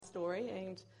story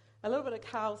and a little bit of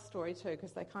Carl's story too,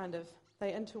 because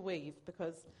they interweave,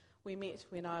 because we met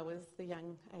when I was the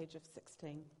young age of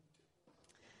 16.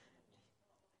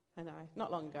 I know,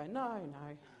 not long ago. No.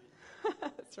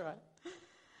 That's right.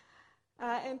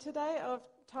 And today I've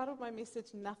titled my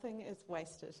message, Nothing is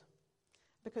Wasted,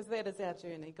 because that is our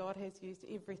journey. God has used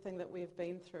everything that we've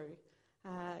been through,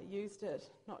 used it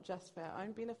not just for our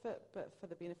own benefit, but for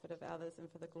the benefit of others and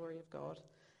for the glory of God.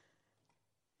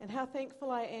 And how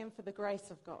thankful I am for the grace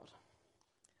of God.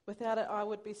 Without it, I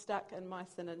would be stuck in my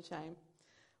sin and shame.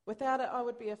 Without it, I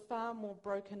would be a far more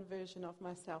broken version of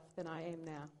myself than I am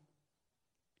now.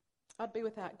 I'd be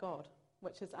without God,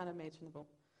 which is unimaginable.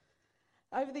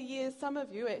 Over the years, some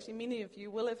of you, actually many of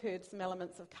you, will have heard some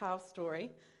elements of Carl's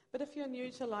story, but if you're new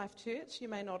to Life Church, you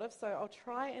may not have, so I'll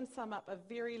try and sum up a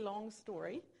very long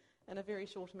story in a very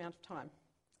short amount of time.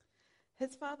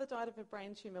 His father died of a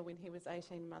brain tumour when he was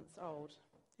 18 months old,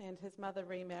 and his mother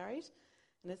remarried,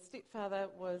 and his stepfather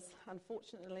was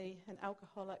unfortunately an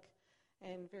alcoholic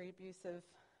and very abusive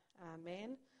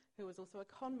man who was also a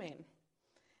con man.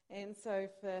 And so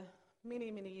for many,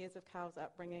 many years of Carl's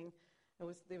upbringing, there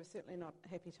were certainly not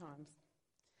happy times.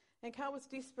 And Carl was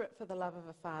desperate for the love of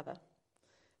a father,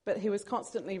 but he was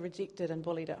constantly rejected and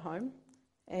bullied at home.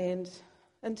 And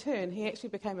in turn, he actually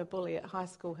became a bully at high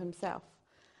school himself,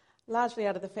 largely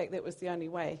out of the fact that it was the only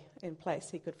way in place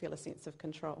he could feel a sense of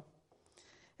control.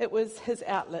 It was his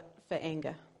outlet for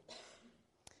anger.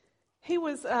 He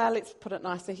was, let's put it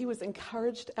nicely, he was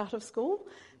encouraged out of school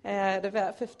at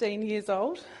about 15 years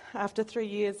old, after 3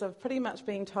 years of pretty much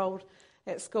being told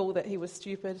at school that he was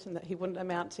stupid and that he wouldn't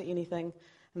amount to anything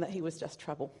and that he was just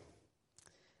trouble.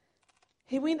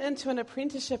 He went into an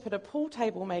apprenticeship at a pool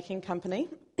table making company.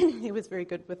 He was very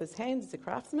good with his hands as a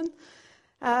craftsman.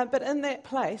 But in that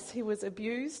place, he was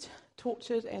abused,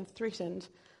 tortured and threatened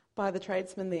by the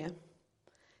tradesmen there.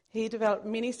 He developed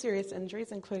many serious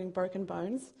injuries, including broken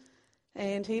bones,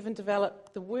 and he even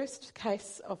developed the worst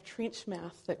case of trench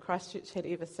mouth that Christchurch had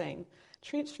ever seen.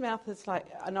 Trench mouth is like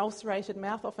an ulcerated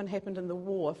mouth, often happened in the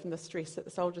war from the stress that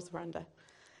the soldiers were under.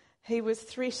 He was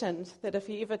threatened that if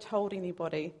he ever told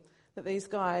anybody that these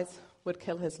guys would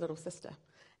kill his little sister.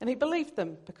 And he believed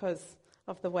them because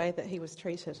of the way that he was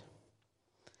treated.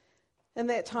 In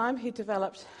that time, he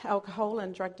developed alcohol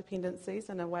and drug dependencies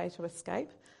in a way to escape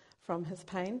from his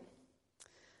pain.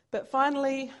 But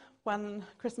finally, one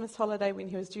Christmas holiday when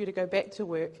he was due to go back to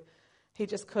work, he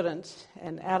just couldn't,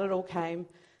 and out it all came.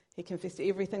 He confessed to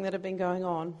everything that had been going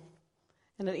on,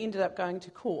 and it ended up going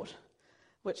to court,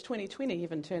 which 2020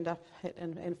 even turned up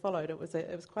and followed. It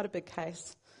was quite a big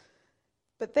case.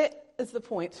 But that is the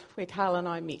point where Carl and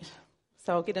I met,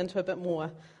 so I'll get into a bit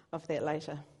more of that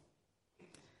later.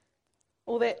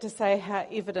 All that to say how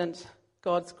evident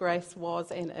God's grace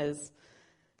was and is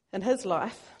in his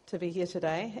life to be here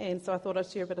today, and so I thought I'd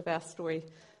share a bit of our story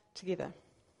together.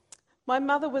 My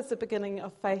mother was the beginning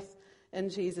of faith in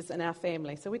Jesus in our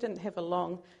family, so we didn't have a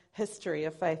long history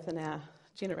of faith in our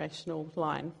generational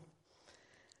line.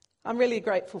 I'm really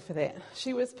grateful for that.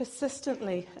 She was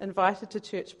persistently invited to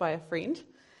church by a friend,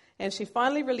 and she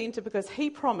finally relented because he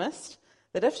promised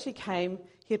that if she came,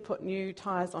 he'd put new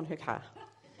tyres on her car.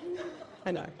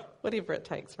 I know, whatever it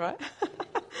takes, right?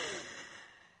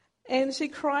 And she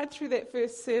cried through that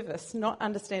first service, not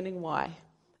understanding why,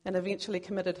 and eventually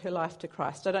committed her life to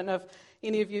Christ. I don't know if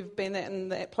any of you have been in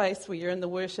that place where you're in the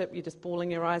worship, you're just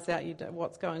bawling your eyes out, you don't know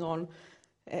what's going on.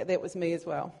 That was me as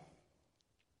well.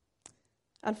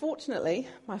 Unfortunately,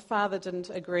 my father didn't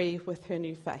agree with her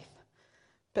new faith,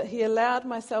 but he allowed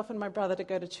myself and my brother to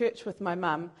go to church with my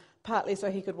mum, partly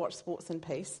so he could watch sports in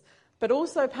peace, but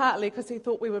also partly because he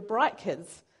thought we were bright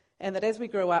kids and that as we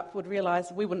grew up would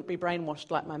realise we wouldn't be brainwashed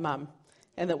like my mum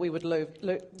and that we would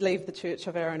leave the church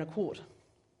of our own accord.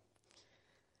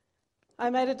 I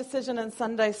made a decision in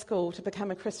Sunday school to become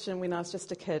a Christian when I was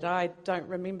just a kid. I don't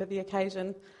remember the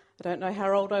occasion. I don't know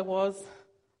how old I was.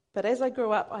 But as I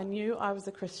grew up, I knew I was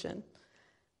a Christian.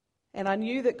 And I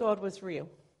knew that God was real.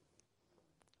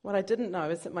 What I didn't know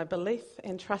is that my belief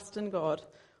and trust in God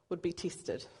would be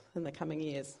tested in the coming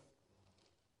years.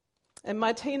 In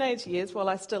my teenage years, while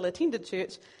I still attended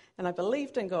church and I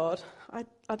believed in God,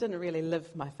 I didn't really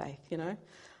live my faith,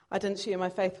 I didn't share my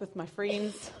faith with my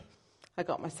friends. I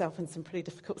got myself in some pretty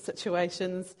difficult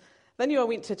situations. They knew I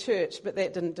went to church, but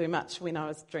that didn't do much when I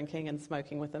was drinking and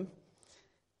smoking with them.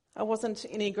 I wasn't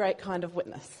any great kind of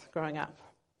witness growing up.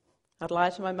 I'd lie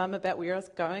to my mum about where I was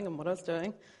going and what I was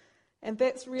doing, and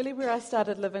that's really where I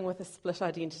started living with a split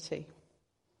identity.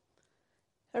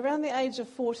 Around the age of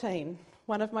 14,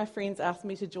 one of my friends asked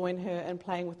me to join her in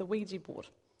playing with a Ouija board.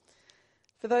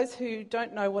 For those who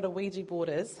don't know what a Ouija board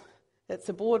is, It's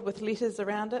a board with letters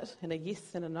around it and a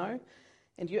yes and a no,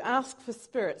 and you ask for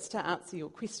spirits to answer your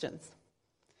questions.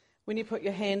 When you put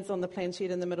your hands on the planchette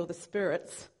in the middle, the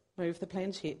spirits move the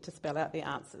planchette to spell out the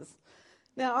answers.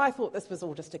 Now, I thought this was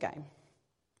all just a game.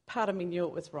 Part of me knew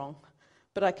it was wrong,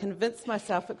 but I convinced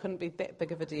myself it couldn't be that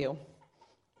big of a deal.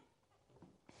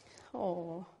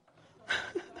 Oh.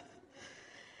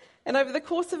 And over the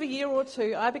course of a year or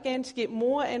two, I began to get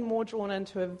more and more drawn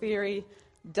into a very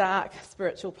dark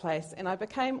spiritual place, and I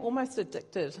became almost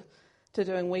addicted to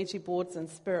doing Ouija boards and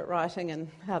spirit writing and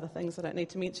other things I don't need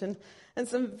to mention, and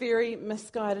some very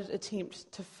misguided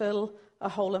attempt to fill a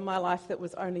hole in my life that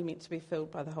was only meant to be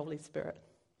filled by the Holy Spirit.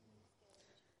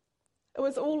 It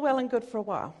was all well and good for a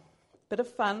while. Bit of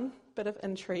fun, bit of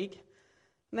intrigue,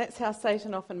 and that's how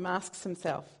Satan often masks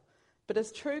himself. But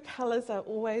his true colours are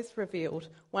always revealed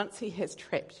once he has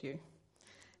trapped you.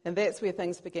 And that's where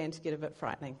things began to get a bit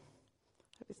frightening.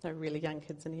 I hope there's no really young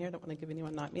kids in here. I don't want to give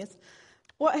anyone nightmares.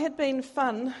 What had been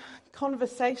fun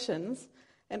conversations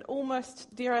and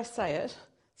almost, dare I say it,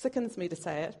 sickens me to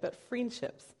say it, but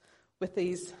friendships with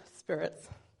these spirits.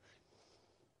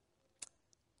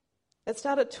 It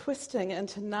started twisting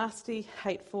into nasty,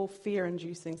 hateful,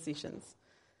 fear-inducing sessions.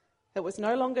 It was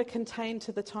no longer contained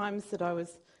to the times that I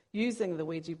was using the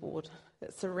Ouija board.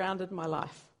 It surrounded my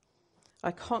life.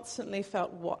 I constantly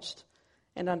felt watched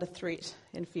and under threat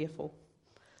and fearful.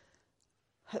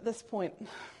 At this point,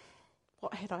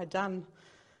 what had I done?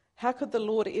 How could the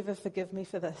Lord ever forgive me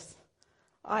for this?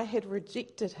 I had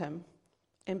rejected him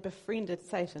and befriended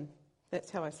Satan. That's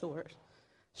how I saw it.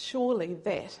 Surely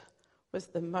that was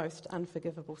the most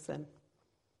unforgivable sin.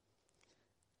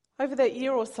 Over that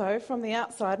year or so, from the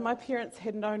outside, my parents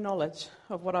had no knowledge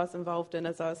of what I was involved in,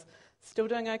 as I was still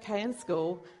doing okay in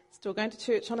school, still going to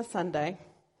church on a Sunday.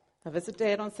 I visit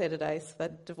Dad on Saturdays.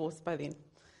 They'd divorced by then.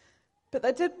 But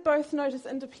they did both notice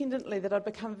independently that I'd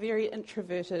become very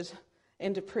introverted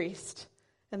and depressed,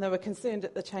 and they were concerned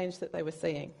at the change that they were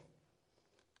seeing.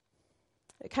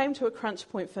 It came to a crunch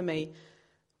point for me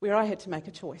where I had to make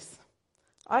a choice.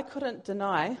 I couldn't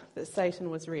deny that Satan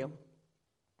was real.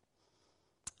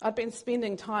 I'd been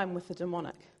spending time with the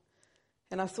demonic,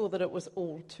 and I saw that it was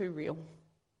all too real.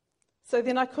 So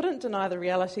then I couldn't deny the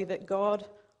reality that God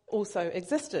also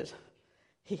existed.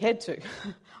 He had to.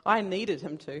 I needed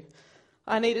him to.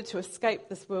 I needed to escape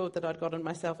this world that I'd gotten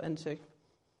myself into.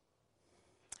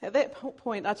 At that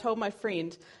point, I told my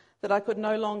friend that I could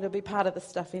no longer be part of this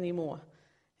stuff anymore,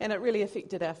 and it really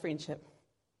affected our friendship.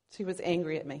 She was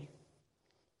angry at me.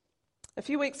 A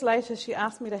few weeks later, she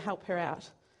asked me to help her out.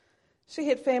 She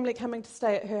had family coming to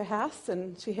stay at her house,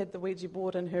 and she had the Ouija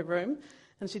board in her room,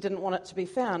 and she didn't want it to be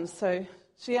found, so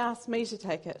she asked me to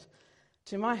take it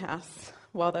to my house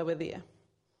while they were there.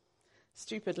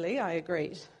 Stupidly, I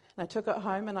agreed, and I took it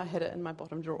home and I hid it in my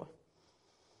bottom drawer.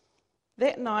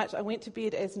 That night, I went to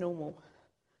bed as normal,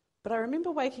 but I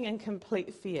remember waking in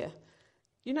complete fear.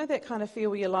 You know that kind of fear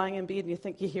where you're lying in bed and you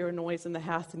think you hear a noise in the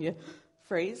house and you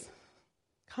freeze?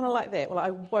 Kind of like that. Well,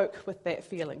 I woke with that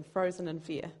feeling, frozen in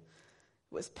fear.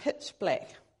 It was pitch black,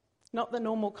 not the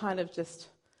normal kind of just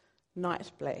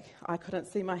night black. I couldn't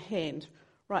see my hand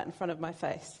right in front of my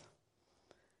face.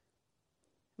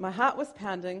 My heart was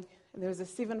pounding, and there was a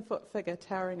 7-foot figure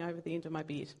towering over the end of my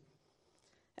bed.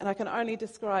 And I can only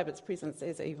describe its presence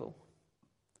as evil.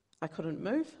 I couldn't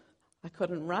move. I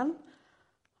couldn't run.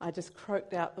 I just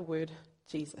croaked out the word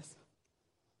Jesus.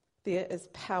 There is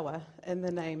power in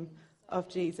the name of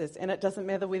Jesus, and it doesn't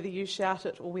matter whether you shout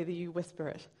it or whether you whisper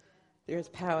it. There is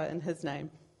power in his name.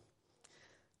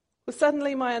 Well,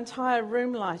 suddenly my entire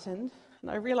room lightened,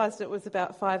 and I realised it was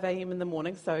about 5 a.m. in the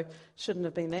morning, so it shouldn't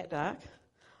have been that dark.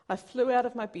 I flew out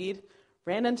of my bed,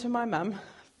 ran into my mum,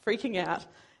 freaking out,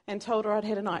 and told her I'd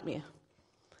had a nightmare.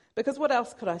 Because what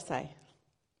else could I say?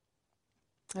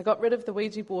 I got rid of the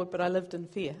Ouija board, but I lived in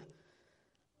fear.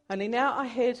 Only now I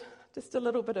had just a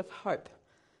little bit of hope,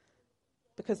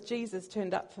 because Jesus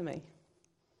turned up for me.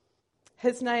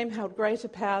 His name held greater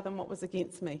power than what was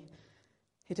against me.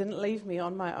 He didn't leave me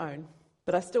on my own,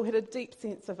 but I still had a deep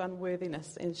sense of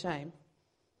unworthiness and shame.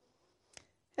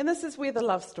 And this is where the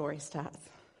love story starts,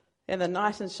 and the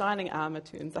knight in shining armour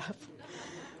turns up.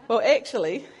 Well,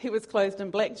 actually, he was clothed in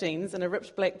black jeans and a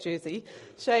ripped black jersey,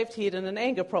 shaved head and an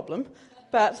anger problem,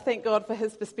 but thank God for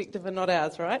his perspective and not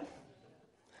ours, right?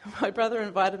 My brother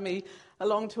invited me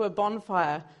along to a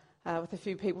bonfire with a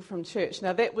few people from church.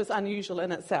 Now, that was unusual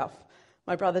in itself.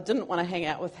 My brother didn't want to hang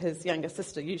out with his younger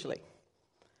sister, usually.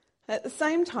 At the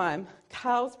same time,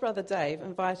 Carl's brother Dave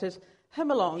invited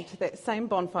him along to that same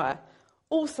bonfire,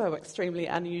 also extremely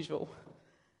unusual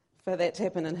for that to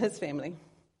happen in his family.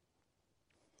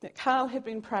 That Carl had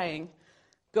been praying,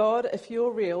 God, if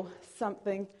you're real,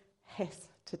 something has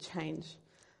to change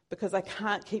because I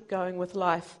can't keep going with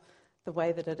life the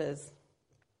way that it is.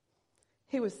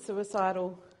 He was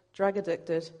suicidal, drug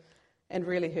addicted, and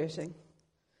really hurting.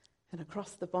 And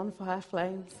across the bonfire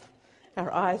flames,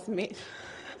 our eyes met,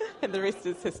 and the rest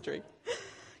is history.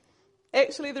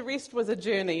 Actually, the rest was a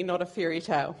journey, not a fairy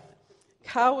tale.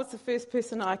 Carl was the first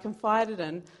person I confided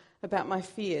in about my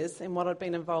fears and what I'd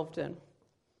been involved in.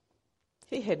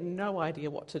 He had no idea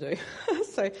what to do.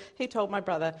 So he told my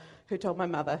brother, who told my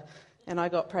mother, and I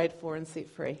got prayed for and set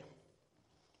free.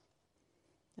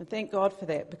 And thank God for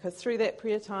that, because through that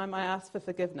prayer time I asked for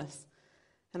forgiveness,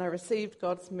 and I received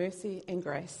God's mercy and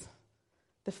grace.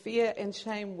 The fear and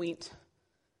shame went,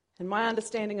 and my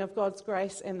understanding of God's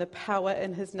grace and the power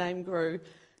in his name grew,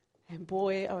 and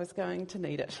boy, I was going to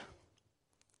need it.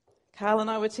 Carl and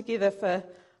I were together for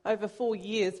over 4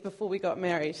 years before we got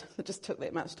married. It just took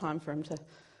that much time for him to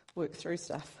work through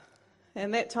stuff.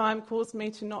 And that time caused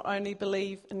me to not only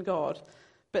believe in God,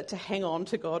 but to hang on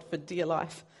to God for dear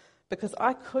life, because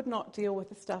I could not deal with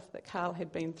the stuff that Carl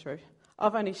had been through.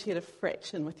 I've only shared a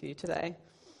fraction with you today.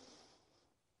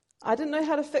 I didn't know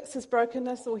how to fix his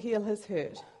brokenness or heal his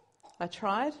hurt. I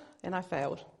tried and I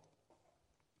failed.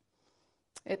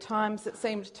 At times it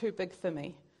seemed too big for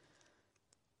me.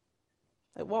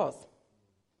 It was.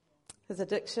 His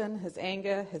addiction, his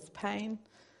anger, his pain.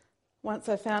 Once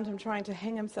I found him trying to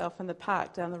hang himself in the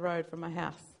park down the road from my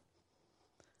house.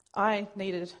 I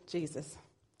needed Jesus.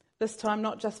 This time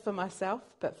not just for myself,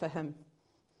 but for him.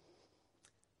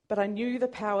 But I knew the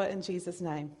power in Jesus'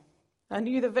 name. I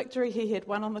knew the victory he had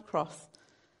won on the cross.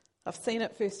 I've seen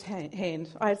it firsthand.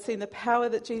 I had seen the power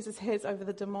that Jesus has over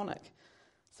the demonic.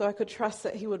 So I could trust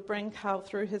that he would bring Carl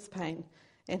through his pain,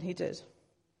 and he did.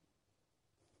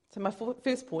 So my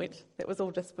first point, that was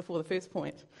all just before the first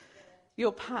point.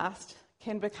 Your past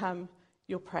can become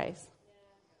your praise.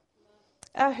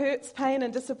 Our hurts, pain,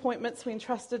 and disappointments when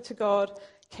trusted to God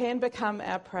can become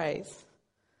our praise.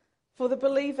 For the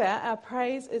believer, our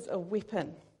praise is a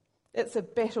weapon. It's a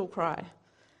battle cry.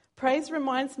 Praise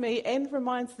reminds me and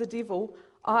reminds the devil,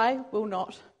 I will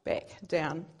not back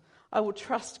down. I will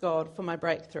trust God for my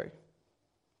breakthrough.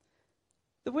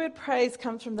 The word praise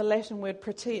comes from the Latin word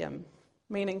pretium,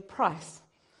 meaning price.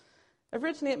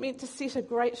 Originally, it meant to set a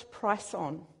great price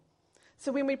on.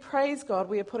 So when we praise God,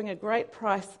 we are putting a great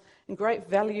price and great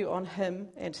value on him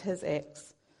and his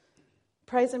acts.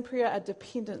 Praise and prayer are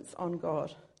dependence on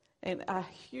God and are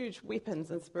huge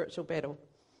weapons in spiritual battle.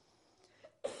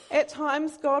 At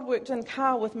times, God worked in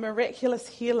Carl with miraculous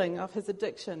healing of his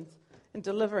addictions and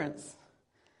deliverance.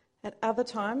 At other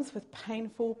times, with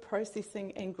painful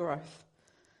processing and growth,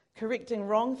 correcting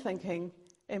wrong thinking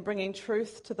and bringing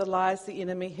truth to the lies the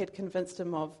enemy had convinced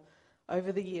him of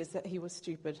over the years that he was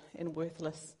stupid and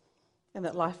worthless and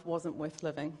that life wasn't worth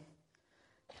living.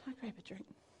 Can I grab a drink?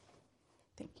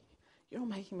 Thank you. You're all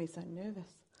making me so nervous.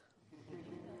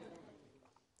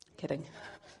 Kidding.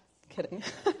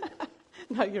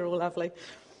 No, you're all lovely.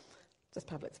 Just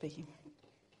public speaking.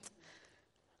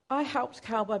 I helped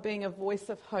Carl by being a voice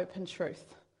of hope and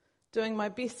truth, doing my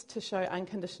best to show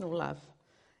unconditional love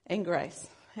and grace.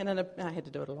 And I had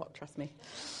to do it a lot, trust me.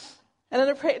 And in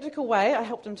a practical way, I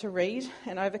helped him to read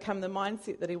and overcome the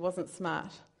mindset that he wasn't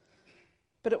smart.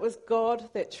 But it was God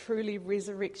that truly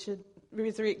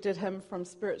resurrected him from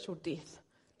spiritual death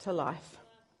to life,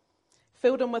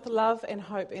 filled him with love and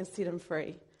hope and set him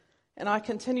free. And I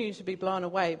continue to be blown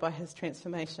away by his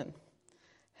transformation.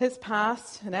 His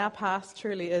past and our past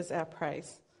truly is our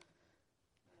praise.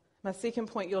 My second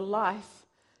point, your life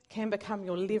can become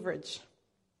your leverage.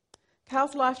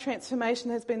 Carl's life transformation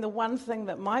has been the one thing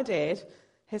that my dad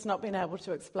has not been able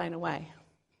to explain away.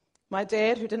 My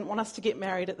dad, who didn't want us to get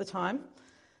married at the time,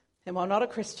 and while not a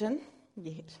Christian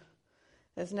yet,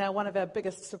 is now one of our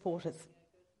biggest supporters.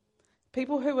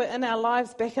 People who were in our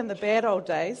lives back in the bad old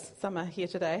days, some are here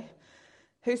today,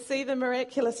 who see the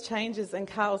miraculous changes in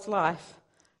Carl's life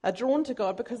are drawn to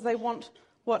God because they want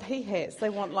what he has. They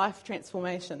want life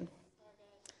transformation.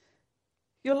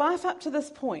 Your life up to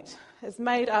this point is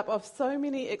made up of so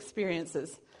many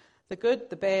experiences, the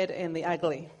good, the bad, and the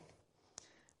ugly.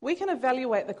 We can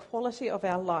evaluate the quality of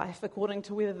our life according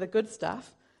to whether the good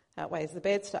stuff outweighs the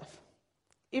bad stuff.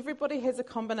 Everybody has a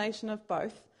combination of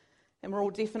both, and we're all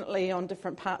definitely on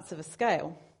different parts of a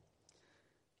scale.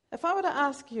 If I were to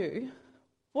ask you,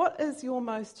 what is your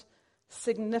most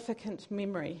significant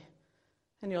memory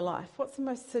in your life? What's the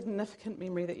most significant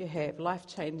memory that you have,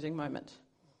 life-changing moment?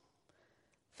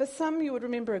 For some, you would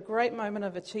remember a great moment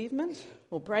of achievement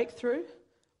or breakthrough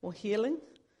or healing.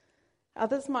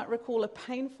 Others might recall a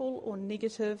painful or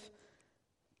negative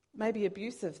maybe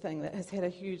abusive thing that has had a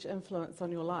huge influence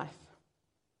on your life.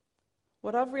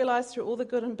 What I've realised through all the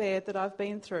good and bad that I've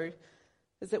been through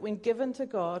is that when given to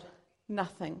God,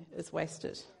 nothing is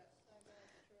wasted.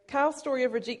 Carl's story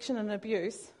of rejection and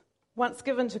abuse, once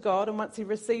given to God and once he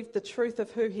received the truth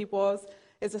of who he was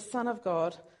as a son of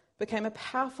God, became a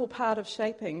powerful part of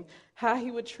shaping how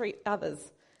he would treat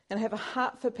others and have a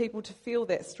heart for people to feel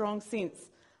that strong sense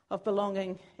of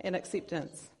belonging and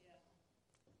acceptance.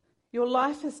 Your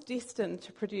life is destined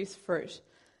to produce fruit,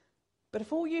 but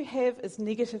if all you have is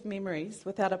negative memories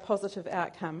without a positive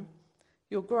outcome,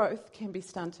 your growth can be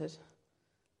stunted.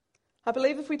 I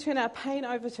believe if we turn our pain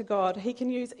over to God, he can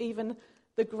use even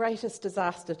the greatest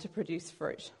disaster to produce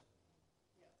fruit.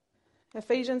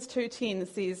 Ephesians 2:10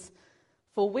 says,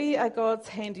 "For we are God's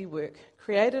handiwork,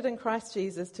 created in Christ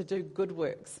Jesus to do good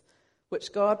works,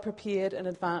 which God prepared in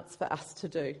advance for us to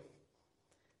do."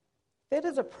 That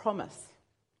is a promise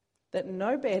that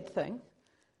no bad thing,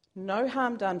 no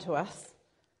harm done to us,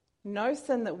 no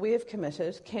sin that we've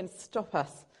committed can stop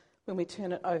us when we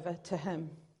turn it over to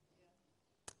him.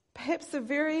 Perhaps the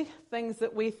very things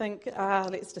that we think are,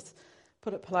 let's just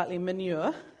put it politely,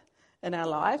 manure in our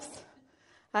lives,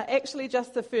 are actually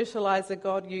just the fertilizer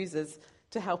God uses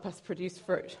to help us produce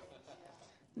fruit.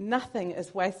 Nothing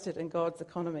is wasted in God's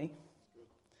economy.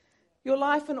 Your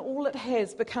life and all it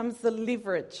has becomes the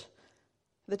leverage.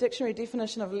 The dictionary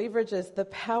definition of leverage is the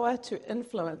power to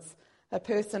influence a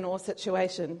person or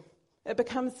situation. It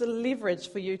becomes the leverage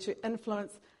for you to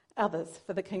influence others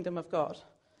for the kingdom of God.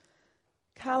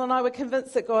 Carl and I were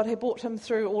convinced that God had brought him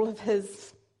through all of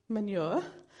his manure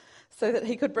so that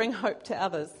he could bring hope to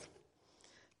others,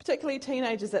 particularly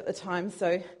teenagers at the time,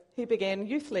 so he began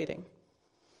youth leading.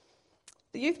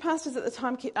 The youth pastors at the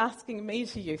time kept asking me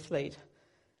to youth lead,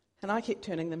 and I kept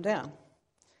turning them down.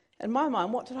 In my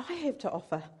mind, what did I have to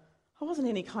offer? I wasn't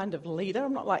any kind of leader.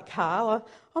 I'm not like Carl.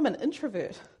 I'm an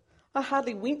introvert. I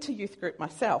hardly went to youth group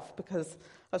myself because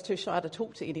I was too shy to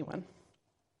talk to anyone.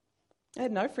 I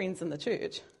had no friends in the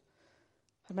church.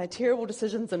 I made terrible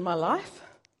decisions in my life.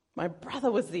 My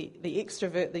brother was the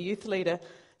extrovert, the youth leader,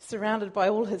 surrounded by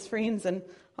all his friends, and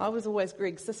I was always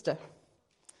Greg's sister.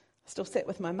 I still sat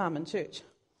with my mum in church.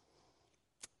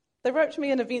 They roped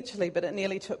me in eventually, but it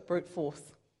nearly took brute force.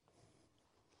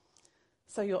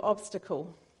 So your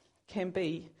obstacle can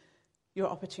be your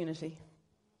opportunity.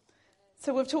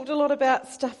 So we've talked a lot about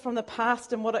stuff from the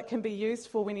past and what it can be used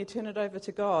for when you turn it over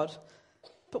to God.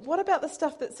 But what about the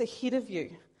stuff that's ahead of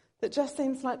you that just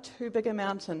seems like too big a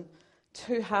mountain,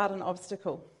 too hard an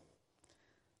obstacle?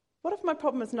 What if my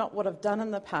problem is not what I've done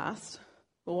in the past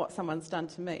or what someone's done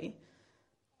to me?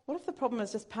 What if the problem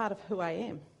is just part of who I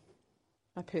am?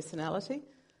 My personality,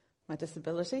 my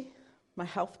disability, my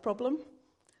health problem,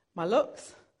 my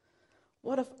looks?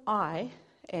 What if I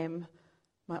am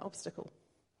my obstacle?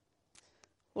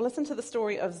 Well, listen to the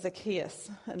story of Zacchaeus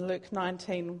in Luke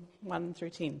 19, 1 through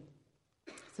 10.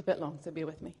 It's a bit long, so bear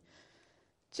with me.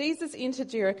 Jesus entered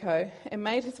Jericho and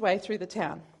made his way through the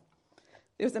town.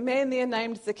 There was a man there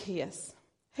named Zacchaeus.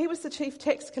 He was the chief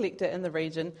tax collector in the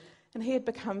region, and he had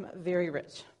become very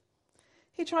rich.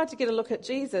 He tried to get a look at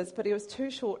Jesus, but he was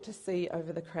too short to see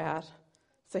over the crowd.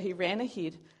 So he ran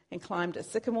ahead and climbed a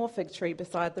sycamore fig tree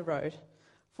beside the road,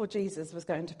 for Jesus was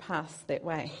going to pass that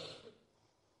way.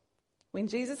 When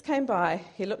Jesus came by,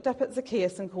 he looked up at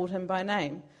Zacchaeus and called him by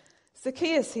name.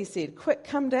 "Zacchaeus," he said, "quick,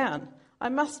 come down. I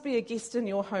must be a guest in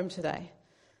your home today."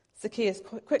 Zacchaeus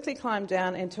quickly climbed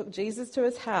down and took Jesus to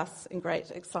his house in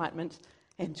great excitement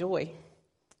and joy.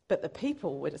 But the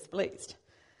people were displeased.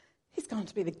 "He's going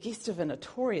to be the guest of a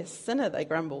notorious sinner," they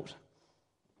grumbled.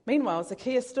 Meanwhile,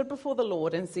 Zacchaeus stood before the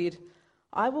Lord and said,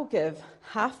 "I will give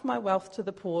half my wealth to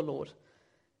the poor, Lord.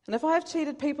 And if I have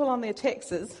cheated people on their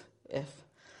taxes,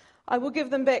 I will give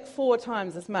them back 4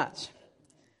 times as much."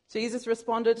 Jesus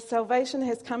responded, "Salvation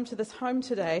has come to this home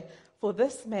today, for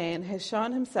this man has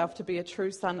shown himself to be a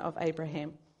true son of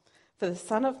Abraham. For the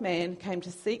Son of Man came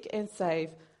to seek and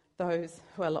save those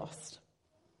who are lost."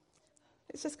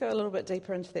 Let's just go a little bit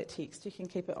deeper into that text. You can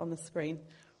keep it on the screen.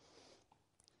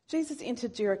 Jesus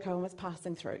entered Jericho and was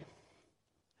passing through.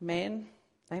 A man,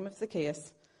 name of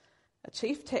Zacchaeus, a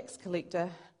chief tax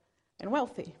collector and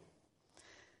wealthy.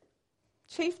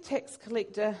 Chief tax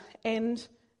collector and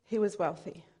he was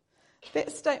wealthy.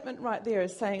 That statement right there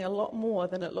is saying a lot more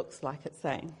than it looks like it's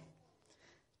saying.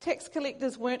 Tax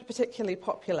collectors weren't particularly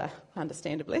popular,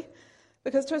 understandably,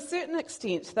 because to a certain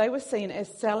extent they were seen as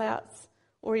sellouts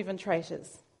or even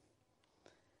traitors.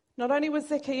 Not only was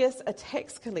Zacchaeus a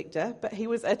tax collector, but he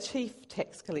was a chief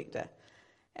tax collector.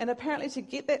 And apparently to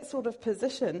get that sort of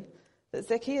position that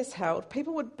Zacchaeus held,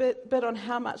 people would bid on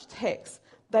how much tax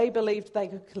they believed they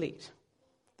could collect.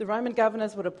 The Roman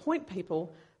governors would appoint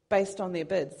people based on their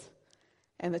bids,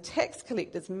 and the tax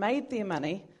collectors made their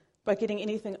money by getting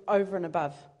anything over and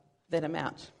above that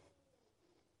amount.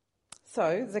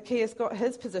 So Zacchaeus got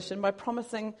his position by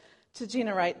promising to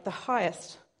generate the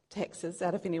highest taxes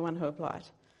out of anyone who applied.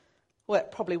 Well,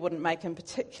 that probably wouldn't make him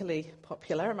particularly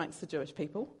popular amongst the Jewish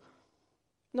people.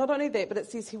 Not only that, but it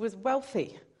says he was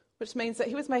wealthy, which means that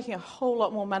he was making a whole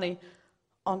lot more money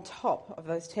on top of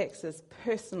those taxes,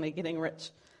 personally getting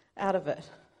rich out of it.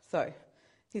 So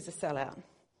he's a sellout.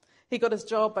 He got his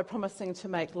job by promising to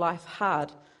make life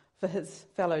hard for his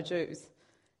fellow Jews,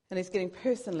 and he's getting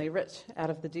personally rich out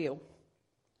of the deal.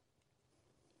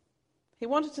 He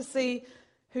wanted to see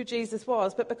who Jesus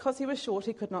was, but because he was short,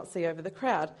 he could not see over the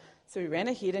crowd. So he ran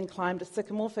ahead and climbed a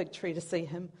sycamore fig tree to see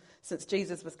him, since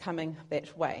Jesus was coming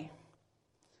that way.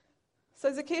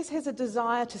 So Zacchaeus has a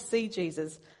desire to see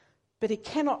Jesus, but he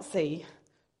cannot see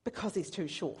because he's too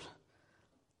short.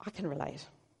 I can relate.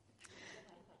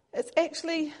 It's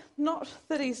actually not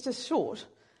that he's just short,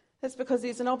 it's because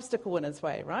there's an obstacle in his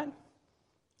way, right?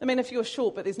 I mean, if you're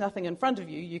short but there's nothing in front of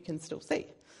you, you can still see.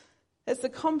 It's the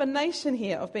combination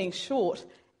here of being short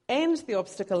and the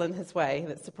obstacle in his way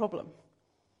that's the problem.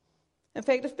 In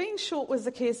fact, if being short was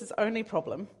Zacchaeus' only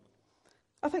problem,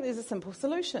 I think there's a simple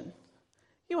solution.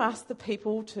 You ask the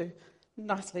people to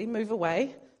nicely move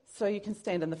away so you can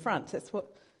stand in the front. That's what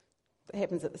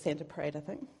happens at the Santa Parade, I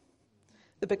think.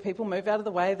 The big people move out of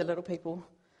the way, the little people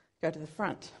go to the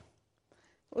front.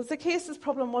 Well, Zacchaeus'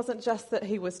 problem wasn't just that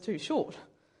he was too short.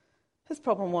 His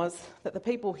problem was that the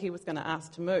people he was going to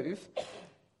ask to move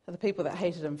are the people that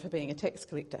hated him for being a tax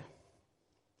collector.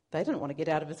 They didn't want to get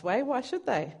out of his way. Why should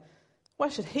they? Why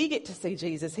should he get to see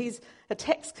Jesus? He's a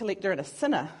tax collector and a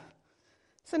sinner.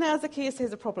 So now Zacchaeus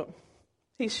has a problem.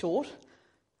 He's short,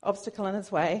 obstacle in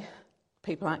his way,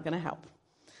 people aren't going to help.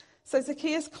 So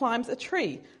Zacchaeus climbs a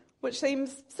tree, which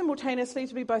seems simultaneously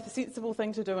to be both a sensible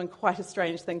thing to do and quite a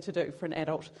strange thing to do for an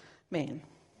adult man.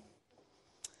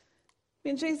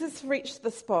 When Jesus reached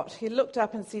the spot, he looked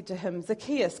up and said to him,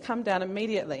 "Zacchaeus, come down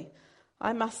immediately.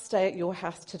 I must stay at your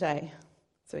house today."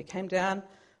 So he came down,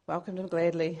 welcomed him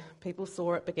gladly. People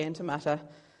saw it, began to mutter,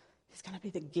 "He's going to be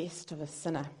the guest of a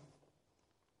sinner."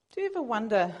 Do you ever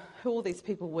wonder who all these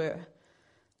people were?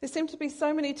 There seemed to be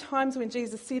so many times when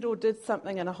Jesus said or did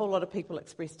something and a whole lot of people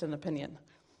expressed an opinion.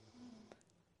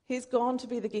 He's gone to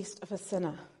be the guest of a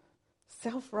sinner.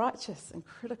 Self-righteous and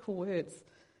critical words.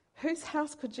 Whose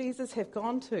house could Jesus have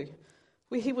gone to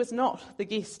where he was not the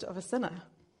guest of a sinner?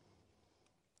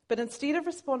 But instead of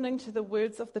responding to the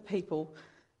words of the people,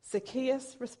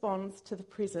 Zacchaeus responds to the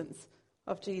presence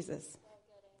of Jesus.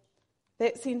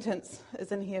 That sentence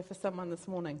is in here for someone this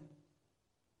morning.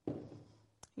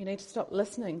 You need to stop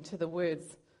listening to the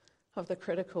words of the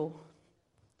critical,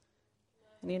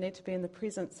 and you need to be in the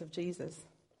presence of Jesus.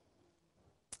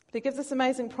 But he gives this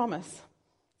amazing promise,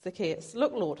 Zacchaeus.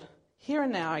 "Look, Lord, here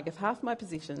and now I give half my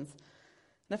possessions,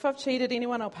 and if I've cheated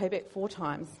anyone, I'll pay back 4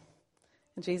 times.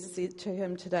 And Jesus said to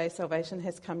him, "Today salvation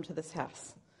has come to this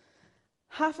house."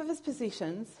 Half of his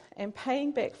possessions and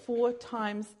paying back 4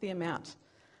 times the amount.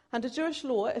 Under Jewish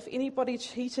law, if anybody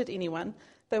cheated anyone,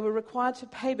 they were required to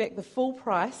pay back the full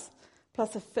price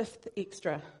plus a 5th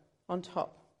extra on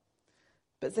top.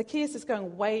 But Zacchaeus is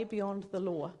going way beyond the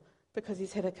law because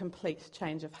he's had a complete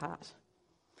change of heart.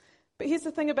 But here's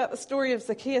the thing about the story of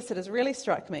Zacchaeus that has really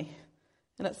struck me,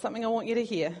 and it's something I want you to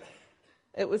hear.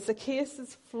 It was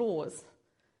Zacchaeus' flaws,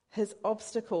 his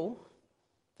obstacle,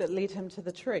 that led him to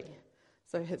the tree.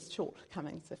 So his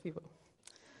shortcomings, if you will.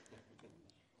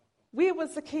 Where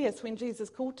was Zacchaeus when Jesus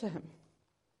called to him?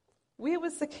 Where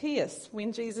was Zacchaeus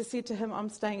when Jesus said to him, "I'm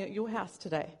staying at your house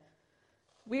today"?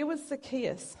 Where was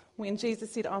Zacchaeus when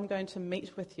Jesus said, "I'm going to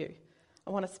meet with you.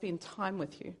 I want to spend time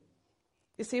with you"?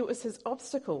 You see, it was his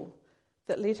obstacle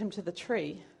that led him to the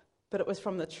tree, but it was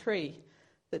from the tree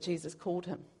that Jesus called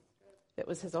him. It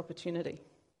was his opportunity.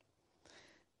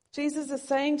 Jesus is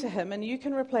saying to him, and you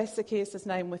can replace Zacchaeus'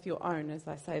 name with your own as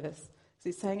I say this, because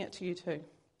he's saying it to you too.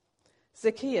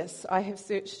 "Zacchaeus, I have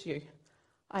searched you.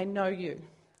 I know you.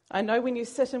 I know when you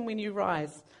sit and when you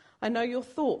rise. I know your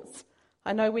thoughts.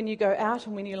 I know when you go out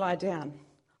and when you lie down.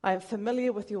 I am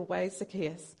familiar with your ways,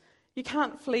 Zacchaeus. You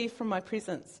can't flee from my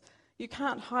presence. You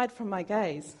can't hide from my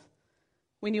gaze.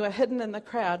 When you are hidden in the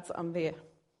crowds, I'm there.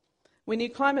 When you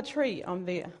climb a tree, I'm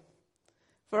there.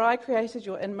 For I created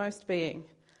your inmost being.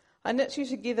 I knit you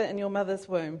together in your mother's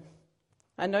womb.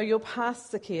 I know your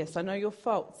past, Zacchaeus. I know your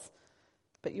faults.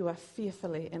 But you are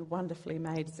fearfully and wonderfully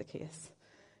made, Zacchaeus.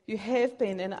 You have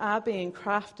been and are being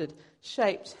crafted,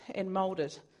 shaped and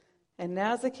moulded. And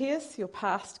now, Zacchaeus, your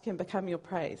past can become your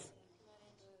praise.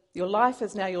 Your life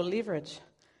is now your leverage.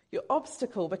 Your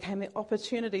obstacle became the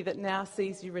opportunity that now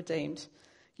sees you redeemed.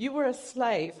 You were a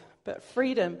slave, but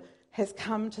freedom has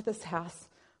come to this house,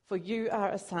 for you are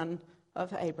a son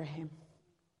of Abraham.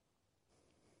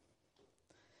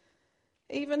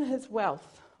 Even his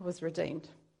wealth was redeemed.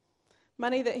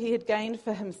 Money that he had gained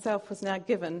for himself was now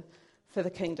given for the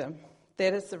kingdom.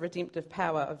 That is the redemptive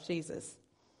power of Jesus.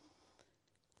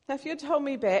 Now, if you had told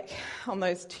me back on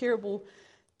those terrible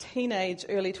teenage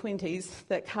early 20s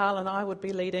that Carl and I would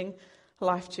be leading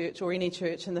Life Church or any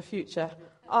church in the future,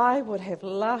 I would have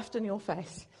laughed in your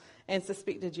face and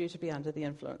suspected you to be under the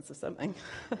influence of something.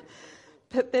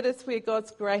 But that is where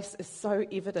God's grace is so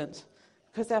evident,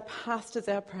 because our past is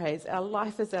our praise, our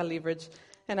life is our leverage,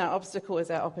 and our obstacle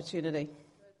is our opportunity.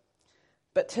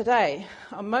 But today,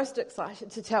 I'm most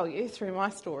excited to tell you through my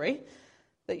story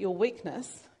that your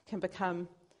weakness can become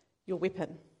your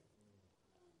weapon.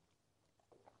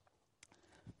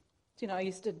 Do you know, I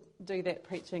used to do that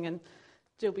preaching, and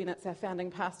Jill Bennett's, our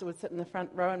founding pastor, would sit in the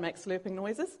front row and make slurping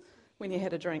noises when you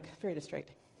had a drink. Very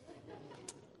distracting.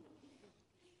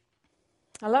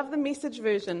 I love the Message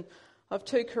version of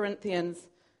 2 Corinthians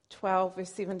 12,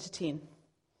 verse 7 to 10.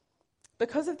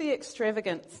 Because of the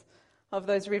extravagance of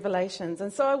those revelations,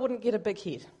 and so I wouldn't get a big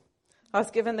head, I was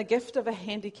given the gift of a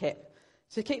handicap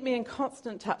to keep me in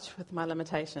constant touch with my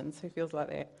limitations. Who feels like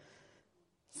that?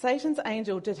 Satan's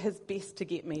angel did his best to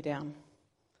get me down.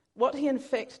 What he in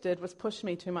fact did was push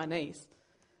me to my knees.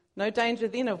 No danger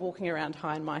then of walking around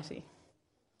high and mighty.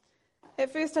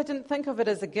 At first I didn't think of it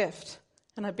as a gift,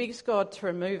 and I begged God to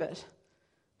remove it.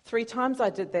 3 times I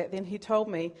did that, then he told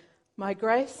me, "My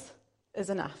grace is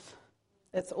enough.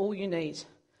 It's all you need.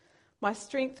 My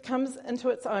strength comes into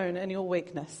its own in your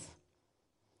weakness."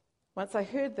 Once I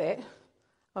heard that,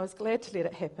 I was glad to let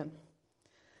it happen.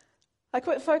 I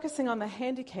quit focusing on the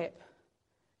handicap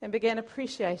and began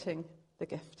appreciating the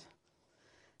gift.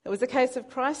 It was a case of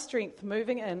Christ's strength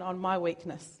moving in on my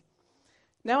weakness.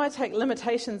 Now I take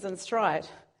limitations in stride,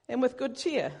 and with good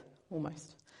cheer,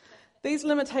 almost. These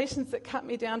limitations that cut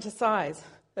me down to size,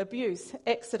 abuse,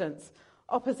 accidents,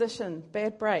 opposition,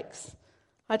 bad breaks,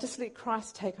 I just let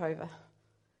Christ take over.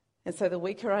 And so the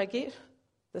weaker I get,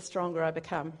 the stronger I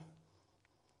become.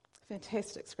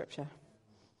 Fantastic scripture.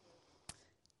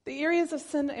 The areas of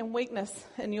sin and weakness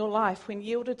in your life, when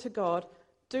yielded to God,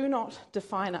 do not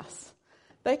define us.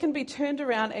 They can be turned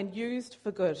around and used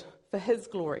for good, for His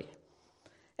glory,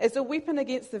 as a weapon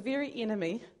against the very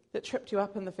enemy that tripped you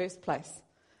up in the first place.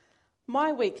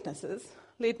 My weaknesses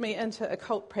led me into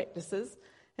occult practices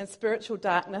and spiritual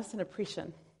darkness and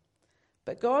oppression.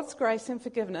 But God's grace and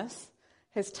forgiveness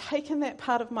has taken that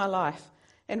part of my life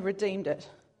and redeemed it.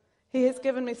 He has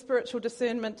given me spiritual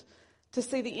discernment to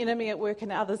see the enemy at work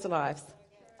in others' lives.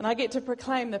 And I get to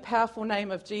proclaim the powerful name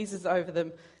of Jesus over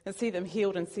them and see them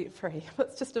healed and set free.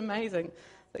 It's just amazing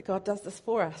that God does this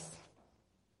for us.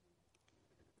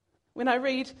 When I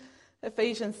read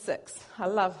Ephesians 6, I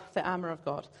love the armour of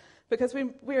God, because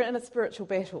we're in a spiritual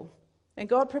battle and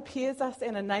God prepares us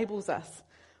and enables us.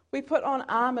 We put on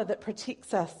armour that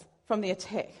protects us from the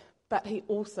attack, but He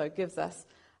also gives us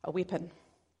a weapon.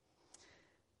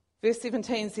 Verse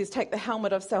 17 says, "Take the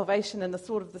helmet of salvation and the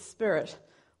sword of the Spirit,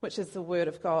 which is the word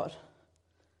of God."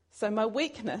 So my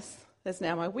weakness is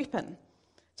now my weapon,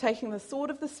 taking the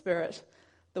sword of the Spirit,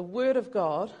 the word of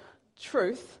God,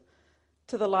 truth,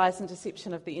 to the lies and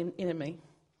deception of the enemy.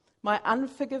 My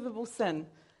unforgivable sin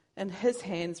in His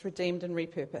hands, redeemed and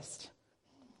repurposed.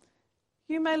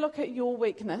 You may look at your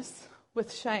weakness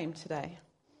with shame today,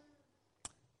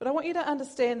 but I want you to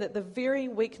understand that the very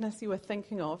weakness you are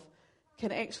thinking of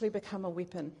can actually become a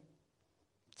weapon,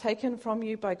 taken from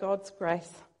you by God's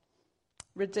grace,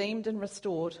 redeemed and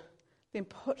restored, then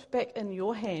put back in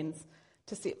your hands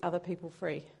to set other people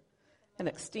free and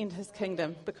extend His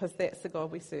kingdom, because that's the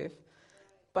God we serve.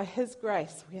 By His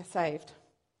grace, we are saved.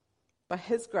 By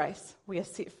His grace, we are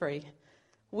set free.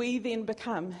 We then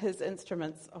become His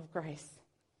instruments of grace.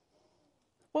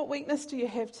 What weakness do you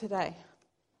have today?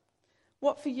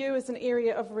 What for you is an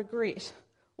area of regret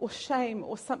or shame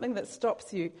or something that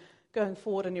stops you going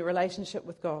forward in your relationship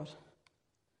with God?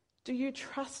 Do you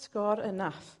trust God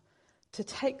enough to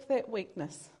take that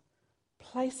weakness,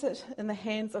 place it in the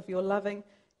hands of your loving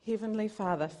Heavenly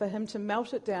Father, for Him to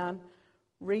melt it down,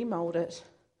 remold it,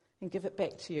 and give it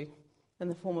back to you in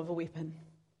the form of a weapon?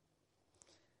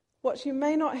 What you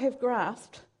may not have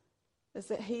grasped is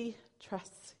that He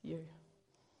trusts you.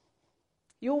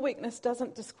 Your weakness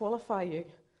doesn't disqualify you.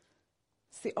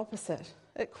 It's the opposite.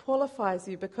 It qualifies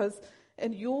you, because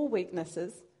in your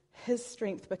weaknesses, His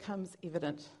strength becomes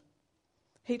evident.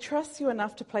 He trusts you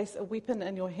enough to place a weapon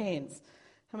in your hands,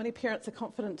 How many parents are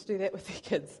confident to do that with their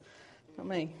kids? Not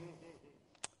me.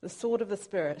 The sword of the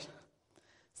Spirit.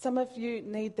 Some of you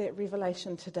need that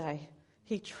revelation today.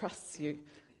 He trusts you,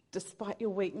 despite your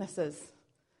weaknesses.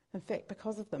 In fact,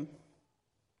 because of them.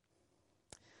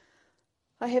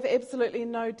 I have absolutely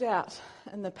no doubt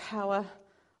in the power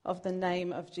of the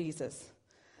name of Jesus.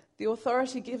 The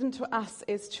authority given to us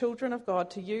as children of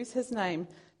God to use his name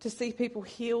to see people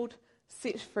healed,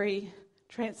 set free,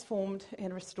 transformed,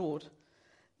 and restored.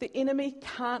 The enemy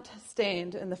can't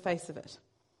stand in the face of it.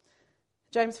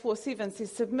 James 4:7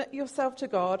 says, submit yourself to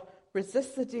God,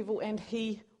 resist the devil, and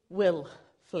he will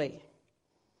flee.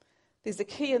 There's a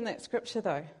key in that scripture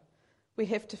though. We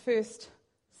have to first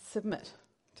submit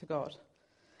to God.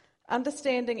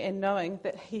 Understanding and knowing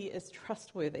that he is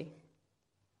trustworthy.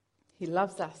 He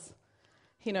loves us.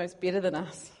 He knows better than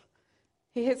us.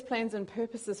 He has plans and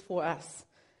purposes for us.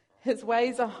 His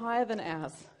ways are higher than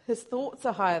ours. His thoughts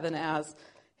are higher than ours.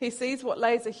 He sees what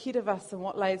lays ahead of us and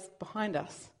what lays behind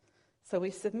us. So we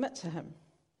submit to him.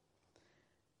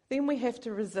 Then we have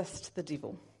to resist the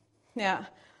devil. Now,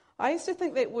 I used to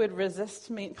think that word resist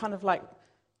meant kind of like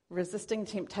resisting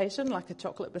temptation, like a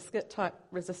chocolate biscuit type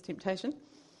resist temptation.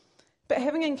 But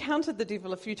having encountered the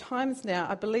devil a few times now,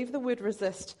 I believe the word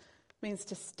resist means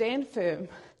to stand firm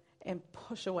and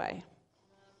push away.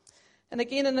 And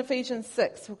again in Ephesians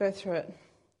 6, we'll go through it.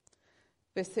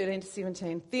 Verse 13 to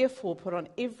 17. Therefore, put on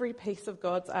every piece of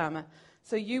God's armour,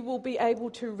 so you will be able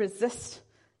to resist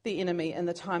the enemy in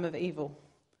the time of evil.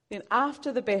 Then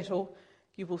after the battle,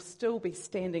 you will still be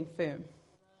standing firm.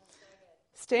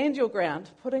 Stand your ground,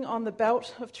 putting on the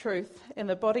belt of truth and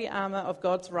the body armour of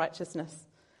God's righteousness.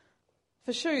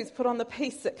 For shoes, put on the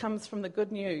peace that comes from the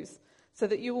good news, so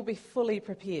that you will be fully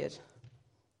prepared.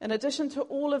 In addition to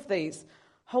all of these,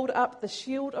 hold up the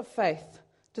shield of faith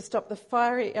to stop the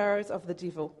fiery arrows of the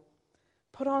devil.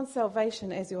 Put on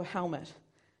salvation as your helmet,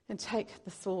 and take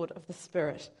the sword of the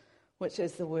Spirit, which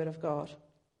is the word of God.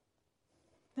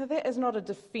 Now that is not a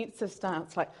defensive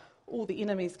stance like, oh, the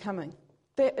enemy's coming.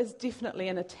 That is definitely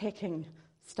an attacking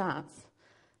stance.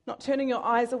 Not turning your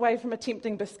eyes away from a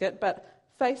tempting biscuit, but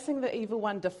facing the evil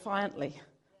one defiantly,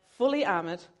 fully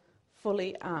armoured,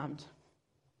 fully armed.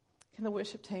 Can the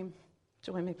worship team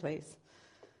join me, please?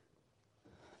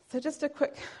 So just a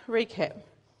quick recap.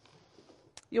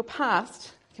 Your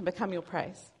past can become your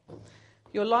praise.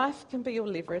 Your life can be your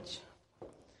leverage.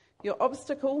 Your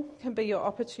obstacle can be your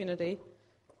opportunity.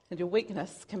 And your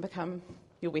weakness can become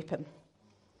your weapon.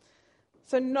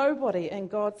 So nobody in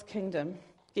God's kingdom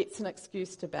gets an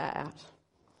excuse to bow out,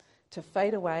 to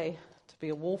fade away, to be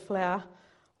a wallflower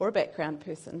or a background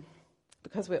person,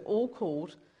 because we're all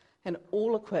called and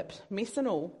all equipped, mess and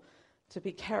all, to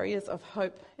be carriers of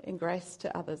hope and grace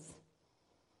to others.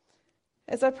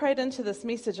 As I prayed into this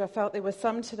message, I felt there were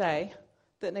some today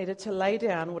that needed to lay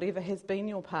down whatever has been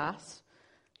your past,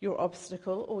 your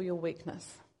obstacle or your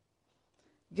weakness.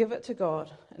 Give it to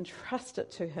God and trust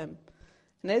it to him.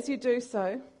 And as you do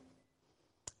so,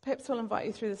 perhaps we'll invite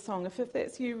you through the song. If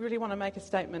that's you, really want to make a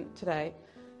statement today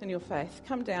in your faith,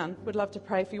 come down. We'd love to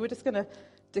pray for you. We're just going to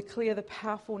declare the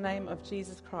powerful name of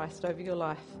Jesus Christ over your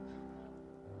life.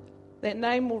 That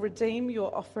name will redeem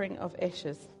your offering of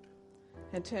ashes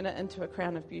and turn it into a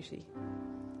crown of beauty.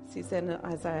 It says that in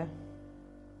Isaiah.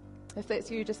 If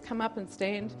that's you, just come up and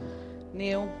stand,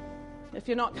 kneel. If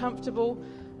you're not comfortable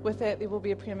with that, there will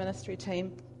be a prayer ministry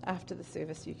team after the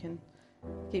service. You can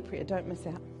get prayer. Don't miss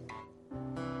out.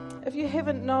 If you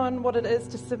haven't known what it is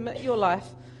to submit your life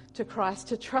to Christ,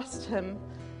 to trust him,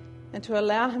 and to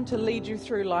allow him to lead you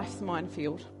through life's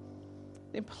minefield,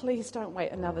 then please don't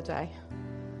wait another day.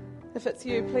 If it's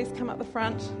you, please come up the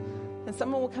front and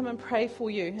someone will come and pray for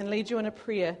you and lead you in a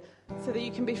prayer so that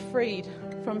you can be freed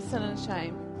from sin and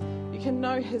shame. You can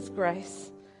know his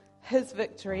grace, his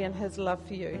victory, and his love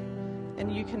for you.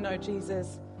 And you can know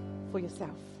Jesus for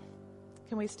yourself.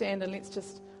 Can we stand and let's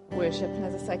just worship? And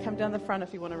as I say, come down the front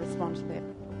if you want to respond to that.